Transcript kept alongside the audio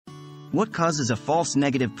What causes a false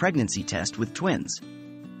negative pregnancy test with twins?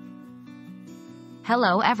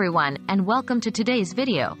 Hello everyone, and welcome to today's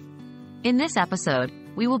video. In this episode,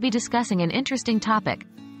 we will be discussing an interesting topic: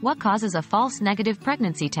 what causes a false negative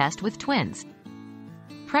pregnancy test with twins?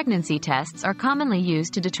 Pregnancy tests are commonly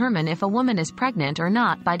used to determine if a woman is pregnant or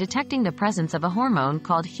not by detecting the presence of a hormone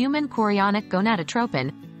called human chorionic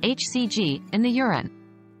gonadotropin, HCG, in the urine.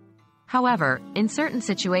 However, in certain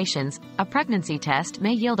situations, a pregnancy test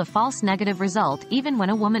may yield a false negative result even when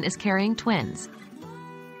a woman is carrying twins.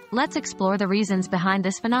 Let's explore the reasons behind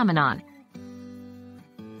this phenomenon.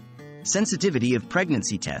 Sensitivity of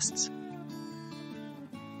pregnancy tests.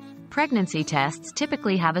 Pregnancy tests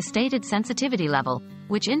typically have a stated sensitivity level,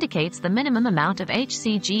 which indicates the minimum amount of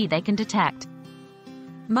HCG they can detect.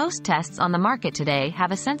 Most tests on the market today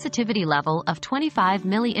have a sensitivity level of 25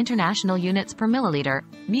 milli-international units per milliliter,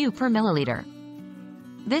 μ per milliliter.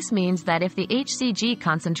 This means that if the HCG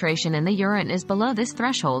concentration in the urine is below this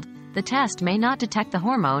threshold, the test may not detect the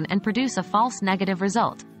hormone and produce a false negative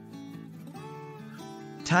result.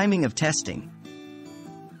 Timing of testing.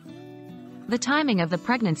 The timing of the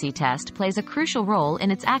pregnancy test plays a crucial role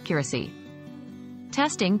in its accuracy.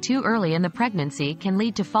 Testing too early in the pregnancy can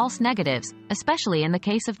lead to false negatives, especially in the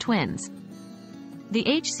case of twins. The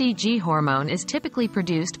HCG hormone is typically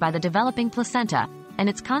produced by the developing placenta, and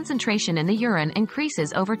its concentration in the urine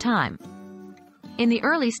increases over time. In the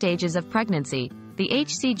early stages of pregnancy, the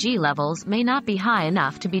HCG levels may not be high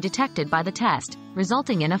enough to be detected by the test,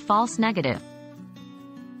 resulting in a false negative.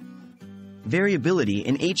 Variability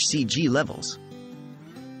in HCG levels.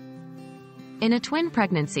 In a twin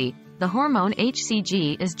pregnancy, the hormone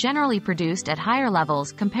HCG is generally produced at higher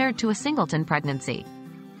levels compared to a singleton pregnancy.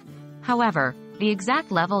 However, the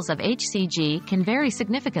exact levels of HCG can vary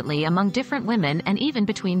significantly among different women and even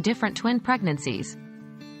between different twin pregnancies.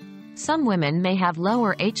 Some women may have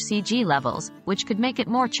lower HCG levels, which could make it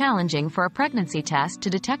more challenging for a pregnancy test to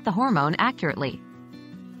detect the hormone accurately.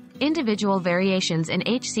 Individual variations in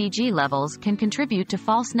HCG levels can contribute to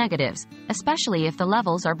false negatives, especially if the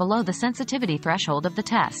levels are below the sensitivity threshold of the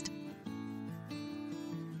test.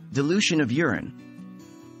 Dilution of urine.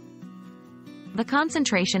 The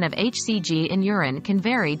concentration of HCG in urine can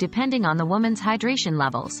vary depending on the woman's hydration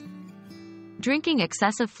levels. Drinking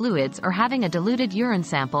excessive fluids or having a diluted urine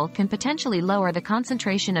sample can potentially lower the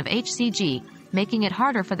concentration of HCG, making it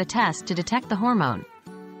harder for the test to detect the hormone.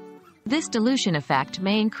 This dilution effect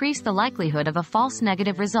may increase the likelihood of a false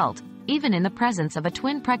negative result, even in the presence of a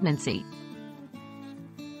twin pregnancy.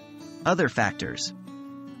 Other factors.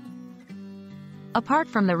 Apart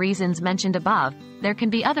from the reasons mentioned above, there can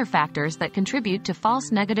be other factors that contribute to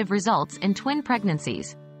false negative results in twin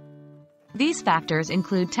pregnancies. These factors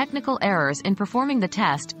include technical errors in performing the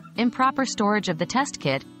test, improper storage of the test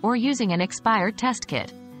kit, or using an expired test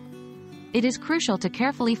kit. It is crucial to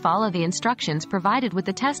carefully follow the instructions provided with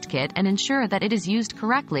the test kit and ensure that it is used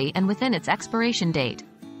correctly and within its expiration date.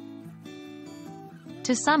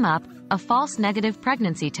 To sum up, a false negative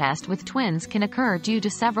pregnancy test with twins can occur due to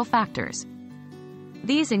several factors.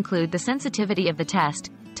 These include the sensitivity of the test,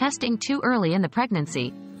 testing too early in the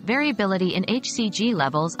pregnancy, variability in HCG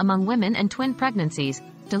levels among women and twin pregnancies,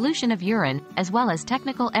 dilution of urine, as well as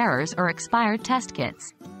technical errors or expired test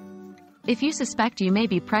kits. If you suspect you may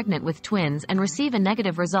be pregnant with twins and receive a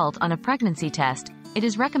negative result on a pregnancy test, it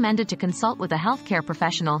is recommended to consult with a healthcare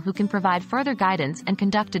professional who can provide further guidance and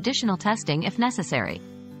conduct additional testing if necessary.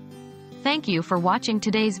 Thank you for watching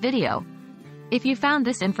today's video. If you found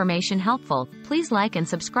this information helpful, please like and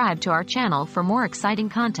subscribe to our channel for more exciting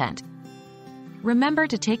content. Remember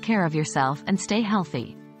to take care of yourself and stay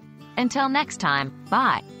healthy. Until next time,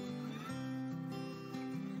 bye.